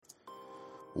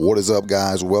What is up,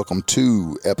 guys? Welcome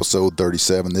to episode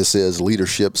 37. This is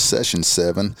Leadership Session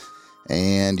 7,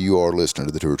 and you are listening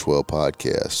to the Tour 12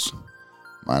 podcast.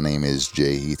 My name is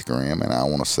Jay Heath Graham, and I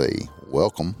want to say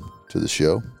welcome to the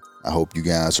show. I hope you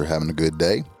guys are having a good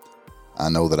day. I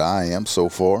know that I am so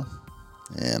far,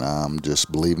 and I'm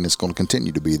just believing it's going to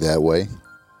continue to be that way.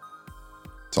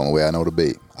 It's the only way I know to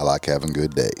be. I like having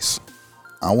good days.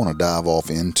 I want to dive off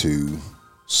into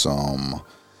some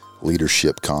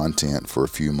leadership content for a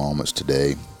few moments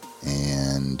today,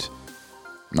 and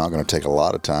I'm not going to take a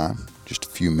lot of time, just a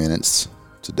few minutes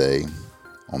today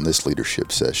on this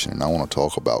leadership session. And I want to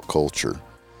talk about culture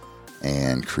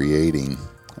and creating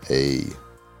a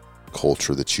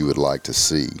culture that you would like to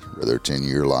see, whether it's in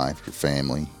your life, your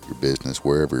family, your business,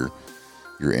 wherever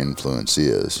your influence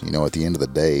is. You know, at the end of the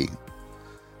day,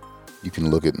 you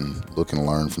can look and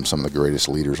learn from some of the greatest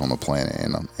leaders on the planet,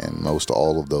 and most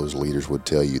all of those leaders would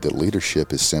tell you that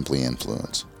leadership is simply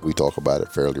influence. We talk about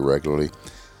it fairly regularly.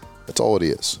 That's all it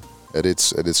is. At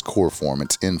its core form,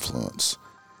 it's influence.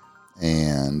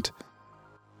 And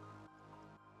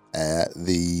at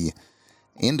the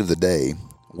end of the day,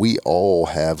 we all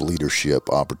have leadership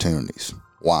opportunities.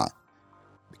 Why?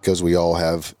 Because we all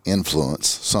have influence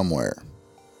somewhere.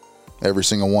 Every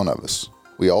single one of us.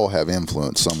 We all have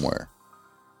influence somewhere.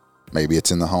 Maybe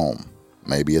it's in the home.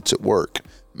 Maybe it's at work.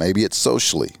 Maybe it's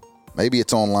socially. Maybe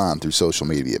it's online through social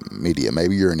media.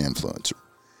 Maybe you're an influencer.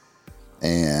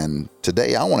 And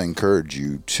today I want to encourage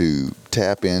you to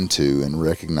tap into and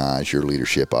recognize your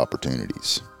leadership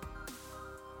opportunities.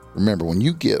 Remember, when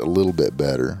you get a little bit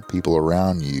better, people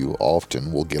around you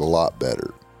often will get a lot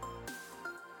better.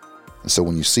 And so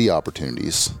when you see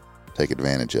opportunities, take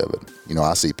advantage of it. You know,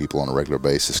 I see people on a regular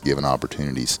basis given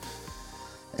opportunities,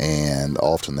 and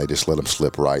often they just let them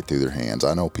slip right through their hands.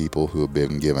 I know people who have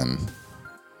been given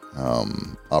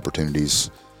opportunities,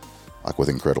 like with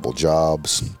incredible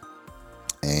jobs,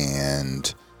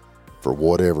 and for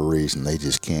whatever reason, they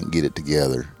just can't get it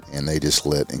together, and they just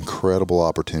let incredible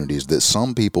opportunities that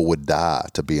some people would die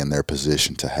to be in their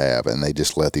position to have, and they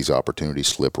just let these opportunities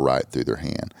slip right through their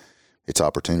hand. It's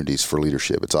opportunities for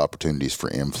leadership. It's opportunities for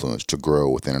influence to grow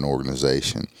within an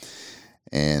organization.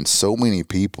 And so many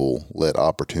people let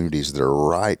opportunities that are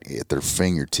right at their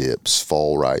fingertips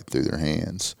fall right through their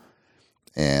hands.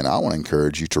 And I want to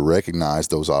encourage you to recognize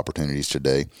those opportunities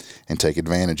today and take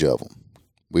advantage of them.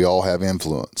 We all have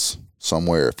influence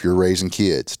somewhere. If you're raising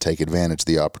kids, take advantage of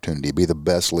the opportunity. Be the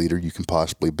best leader you can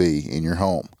possibly be in your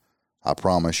home. I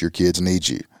promise your kids need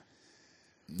you.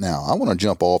 Now, I want to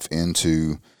jump off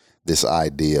into this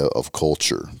idea of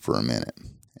culture for a minute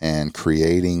and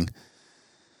creating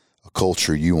a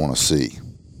culture you want to see,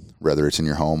 whether it's in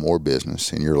your home or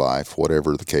business, in your life,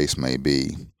 whatever the case may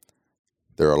be.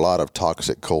 There are a lot of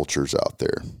toxic cultures out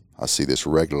there. I see this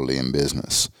regularly in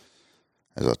business.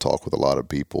 As I talk with a lot of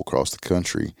people across the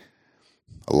country,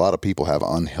 a lot of people have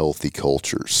unhealthy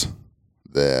cultures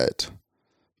that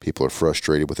people are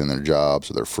frustrated within their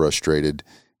jobs, or they're frustrated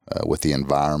with the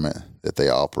environment that they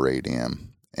operate in.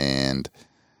 And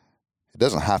it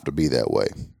doesn't have to be that way.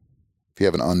 If you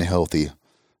have an unhealthy,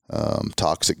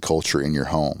 toxic culture in your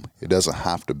home, it doesn't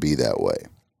have to be that way.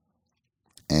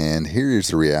 And here's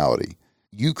the reality.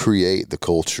 You create the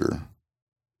culture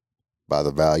by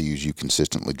the values you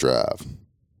consistently drive.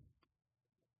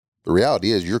 The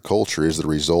reality is your culture is the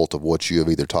result of what you have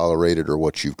either tolerated or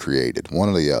what you've created, one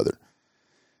or the other.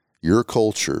 Your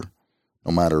culture,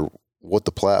 no matter what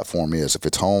the platform is, if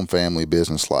it's home, family,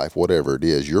 business, life, whatever it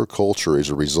is, your culture is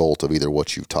a result of either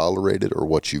what you've tolerated or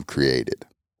what you've created.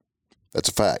 That's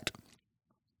a fact.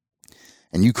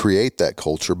 And you create that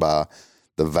culture by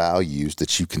the values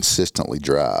that you consistently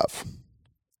drive.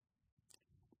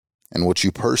 And what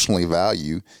you personally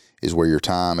value is where your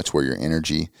time, it's where your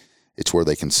energy, it's where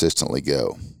they consistently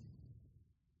go.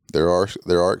 There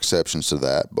are exceptions to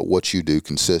that, but what you do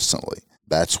consistently,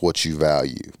 that's what you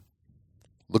value.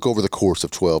 Look over the course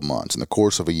of 12 months, in the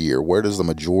course of a year, where does the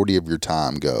majority of your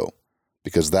time go?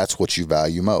 Because that's what you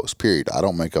value most, period. I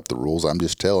don't make up the rules. I'm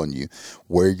just telling you,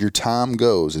 where your time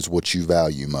goes is what you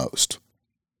value most.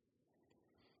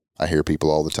 I hear people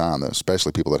all the time,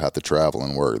 especially people that have to travel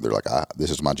and work. They're like,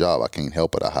 this is my job. I can't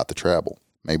help it. I have to travel.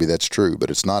 Maybe that's true, but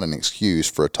it's not an excuse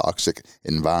for a toxic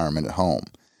environment at home.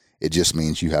 It just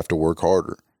means you have to work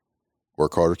harder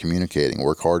communicating,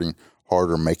 work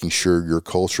harder making sure your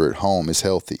culture at home is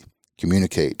healthy.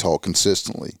 Communicate, talk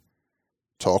consistently.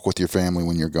 Talk with your family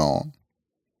when you're gone.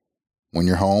 When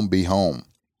you're home, be home.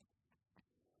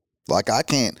 Like I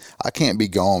can't be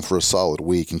gone for a solid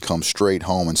week and come straight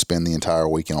home and spend the entire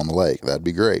weekend on the lake. That'd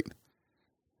be great.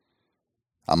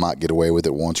 I might get away with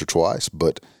it once or twice,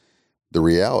 but The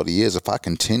reality is, if I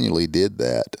continually did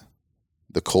that,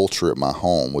 the culture at my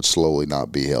home would slowly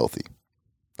not be healthy.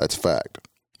 That's a fact.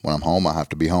 When I'm home, I have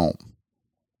to be home,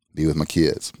 be with my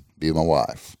kids, be with my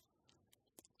wife.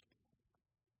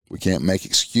 We can't make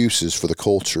excuses for the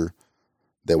culture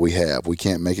that we have. We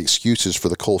can't make excuses for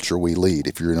the culture we lead.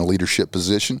 If you're in a leadership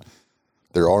position,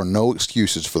 there are no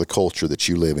excuses for the culture that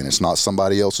you live in. It's not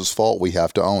somebody else's fault. We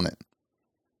have to own it.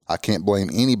 I can't blame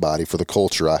anybody for the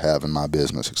culture I have in my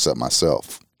business except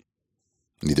myself.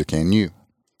 Neither can you.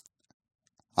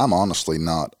 I'm honestly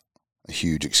not a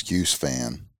huge excuse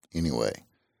fan anyway.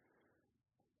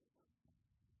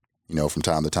 You know, from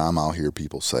time to time I'll hear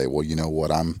people say, well, you know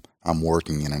what, I'm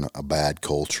working in a bad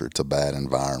culture. It's a bad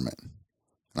environment,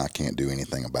 and I can't do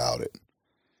anything about it.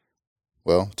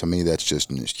 Well, to me, that's just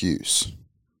an excuse.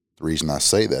 The reason I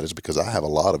say that is because I have a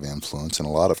lot of influence in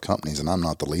a lot of companies, and I'm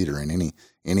not the leader in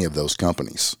any of those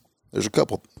companies. There's a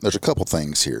couple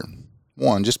things here.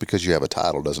 One, just because you have a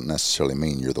title doesn't necessarily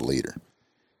mean you're the leader.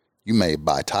 You may,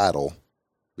 by title,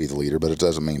 be the leader, but it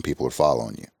doesn't mean people are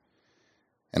following you.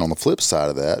 And on the flip side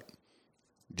of that,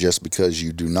 just because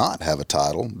you do not have a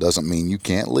title doesn't mean you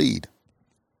can't lead.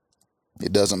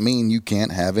 It doesn't mean you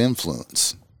can't have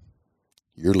influence.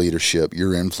 Your leadership,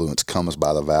 your influence comes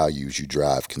by the values you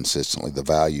drive consistently, the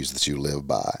values that you live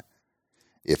by.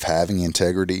 If having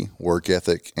integrity, work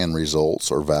ethic, and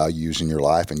results are values in your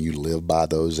life and you live by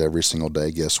those every single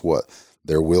day, guess what?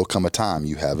 There will come a time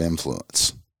you have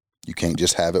influence. You can't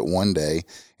just have it one day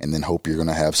and then hope you're going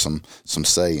to have some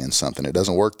say in something. It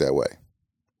doesn't work that way.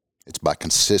 It's by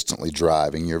consistently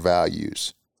driving your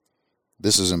values.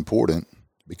 This is important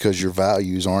because your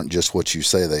values aren't just what you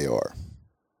say they are.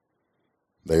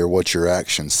 They are what your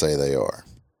actions say they are.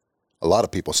 A lot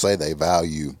of people say they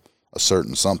value a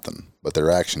certain something, but their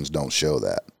actions don't show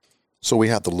that. So we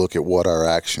have to look at what our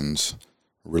actions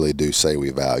really do say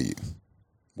we value.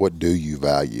 What do you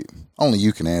value? Only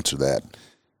you can answer that,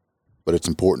 but it's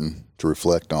important to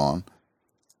reflect on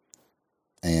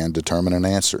and determine an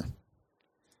answer.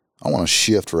 I want to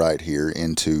shift right here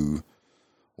into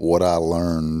what I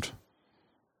learned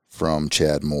from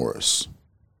Chad Morris,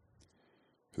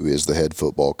 who is the head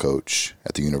football coach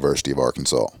at the University of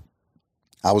Arkansas.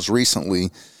 I was recently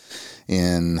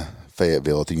in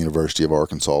Fayetteville at the University of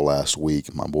Arkansas last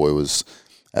week. My boy was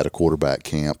at a quarterback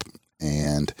camp,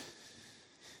 and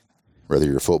whether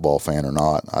you're a football fan or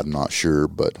not, I'm not sure,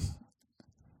 but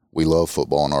we love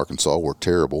football in Arkansas. We're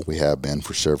terrible. We have been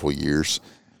for several years,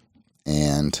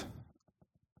 and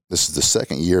this is the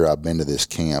second year I've been to this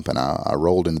camp, and I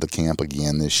rolled into the camp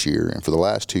again this year. And for the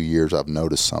last 2 years, I've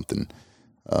noticed something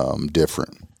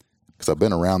different, because I've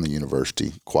been around the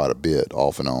university quite a bit,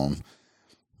 off and on.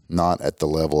 Not at the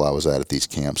level I was at these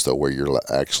camps, though, where you're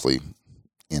actually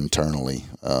internally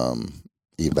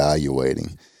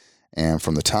evaluating. And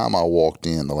from the time I walked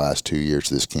in the last 2 years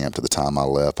to this camp to the time I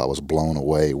left, I was blown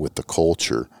away with the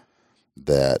culture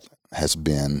that has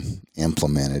been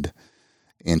implemented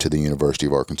into the University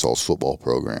of Arkansas's football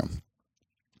program.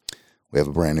 We have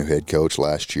a brand new head coach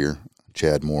last year,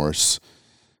 Chad Morris,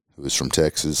 who is from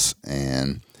Texas,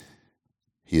 and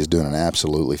he is doing an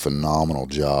absolutely phenomenal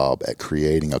job at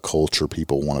creating a culture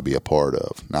people want to be a part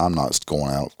of. Now, I'm not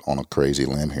going out on a crazy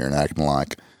limb here and acting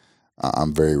like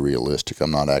I'm very realistic.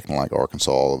 I'm not acting like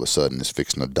Arkansas all of a sudden is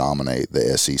fixing to dominate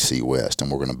the SEC West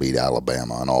and we're going to beat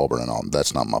Alabama and Auburn and all.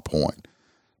 That's not my point.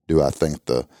 Do I think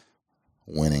the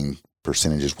winning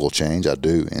percentages will change? I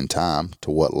do, in time. To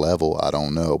what level, I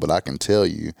don't know. But I can tell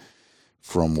you,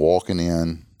 from walking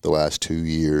in the last 2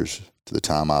 years to the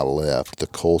time I left, the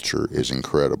culture is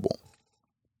incredible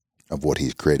of what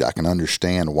he's created. I can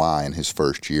understand why in his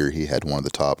first year he had one of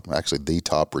the top, actually the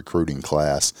top recruiting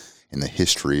class in the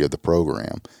history of the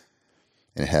program.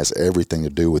 And it has everything to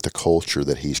do with the culture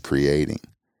that he's creating.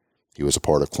 He was a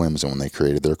part of Clemson when they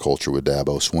created their culture with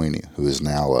Dabo Swinney, who is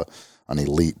now an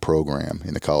elite program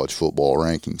in the college football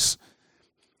rankings.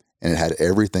 And it had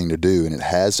everything to do, and it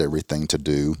has everything to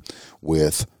do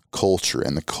with culture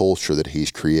and the culture that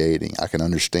he's creating. I can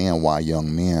understand why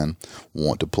young men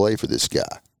want to play for this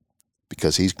guy,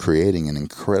 because he's creating an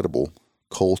incredible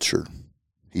culture.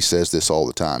 He says this all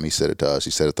the time. He said it to us.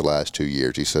 He said it the last 2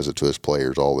 years. He says it to his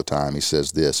players all the time. He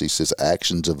says this. He says,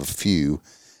 actions of a few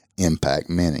impact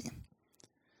many.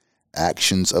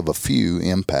 Actions of a few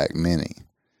impact many.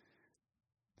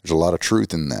 There's a lot of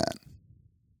truth in that.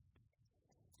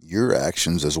 Your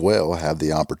actions as well have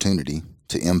the opportunity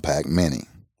to impact many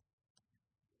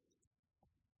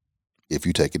if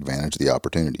you take advantage of the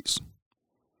opportunities.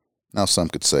 Now, some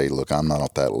could say, look, I'm not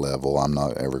at that level. I'm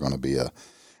not ever going to be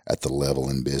at the level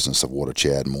in business of what a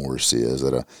Chad Morris is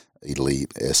at a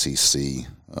elite SEC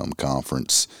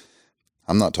conference.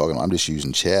 I'm just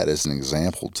using Chad as an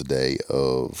example today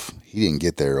of, he didn't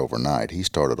get there overnight. He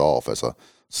started off as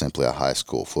simply a high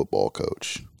school football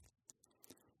coach.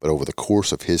 But over the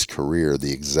course of his career,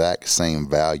 the exact same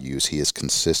values he has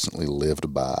consistently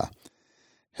lived by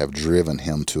have driven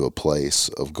him to a place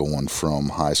of going from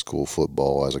high school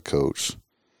football as a coach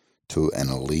to an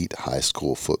elite high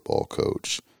school football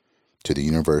coach, to the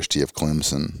University of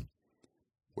Clemson,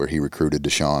 where he recruited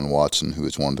Deshaun Watson, who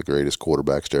is one of the greatest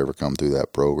quarterbacks to ever come through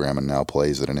that program and now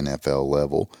plays at an NFL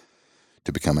level,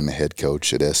 to becoming the head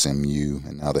coach at SMU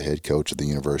and now the head coach at the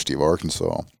University of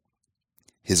Arkansas.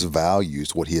 His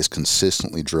values, what he has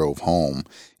consistently drove home,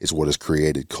 is what has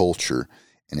created culture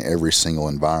in every single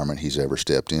environment he's ever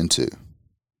stepped into.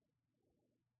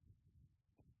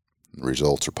 The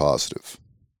results are positive.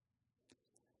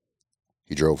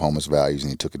 He drove home his values and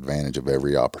he took advantage of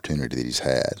every opportunity that he's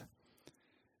had.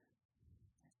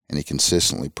 And he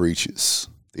consistently preaches,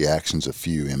 the actions of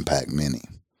few impact many.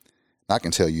 And I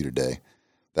can tell you today,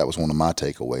 that was one of my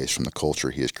takeaways from the culture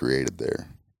he has created there,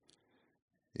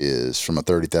 is from a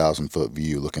 30,000-foot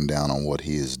view looking down on what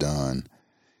he has done,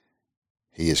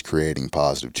 he is creating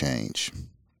positive change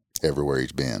everywhere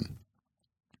he's been.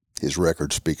 His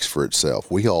record speaks for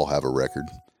itself. We all have a record,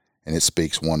 and it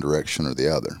speaks one direction or the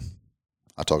other.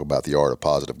 I talk about the art of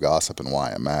positive gossip and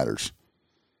why it matters.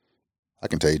 I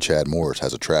can tell you Chad Morris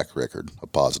has a track record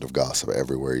of positive gossip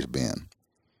everywhere he's been.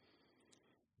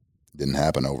 Didn't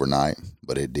happen overnight,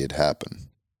 but it did happen.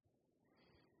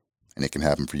 And it can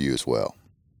happen for you as well.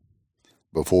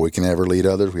 Before we can ever lead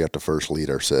others, we have to first lead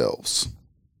ourselves.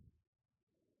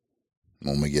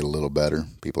 When we get a little better,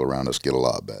 people around us get a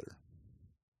lot better.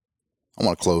 I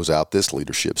want to close out this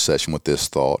leadership session with this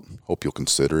thought. Hope you'll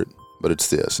consider it. But it's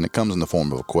this, and it comes in the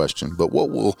form of a question. But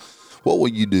what will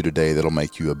you do today that'll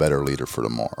make you a better leader for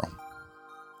tomorrow?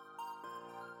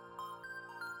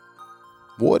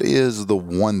 What is the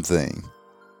one thing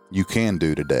you can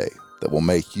do today that will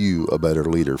make you a better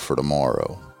leader for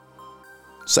tomorrow?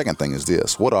 Second thing is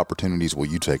this, what opportunities will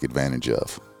you take advantage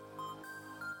of?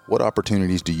 What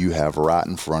opportunities do you have right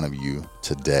in front of you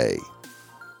today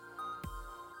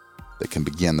that can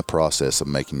begin the process of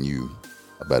making you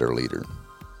a better leader,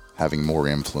 having more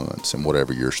influence in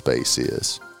whatever your space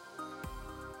is?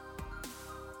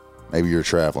 Maybe you're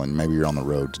traveling, maybe you're on the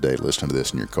road today listening to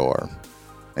this in your car.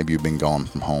 Maybe you've been gone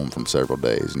from home from several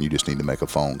days and you just need to make a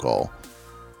phone call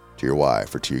to your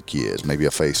wife or to your kids, maybe a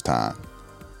FaceTime.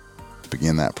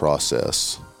 Begin that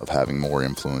process of having more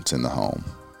influence in the home,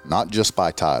 not just by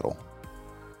title,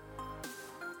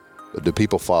 but do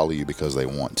people follow you because they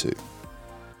want to,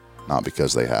 not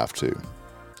because they have to?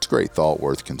 It's a great thought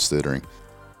worth considering.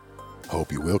 I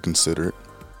hope you will consider it.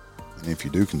 And if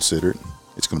you do consider it,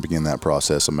 it's going to begin that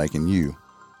process of making you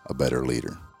a better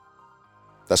leader.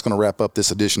 That's going to wrap up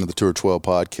this edition of the Tour 12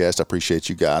 podcast. I appreciate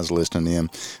you guys listening in.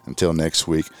 Until next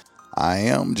week, I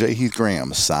am J. Heath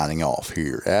Graham signing off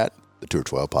here at the Tour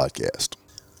 12 podcast.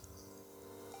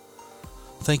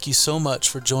 Thank you so much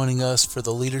for joining us for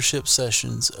the leadership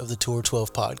sessions of the Tour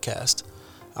 12 podcast.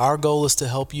 Our goal is to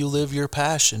help you live your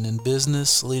passion in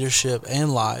business, leadership,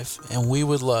 and life, and we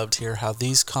would love to hear how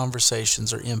these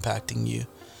conversations are impacting you.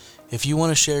 If you want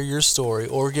to share your story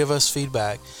or give us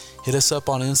feedback, hit us up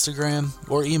on Instagram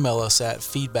or email us at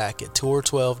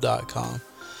feedback@tour12.com.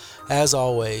 As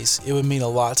always, it would mean a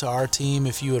lot to our team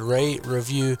if you would rate,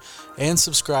 review, and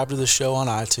subscribe to the show on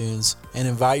iTunes, and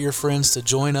invite your friends to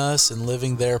join us in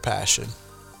living their passion.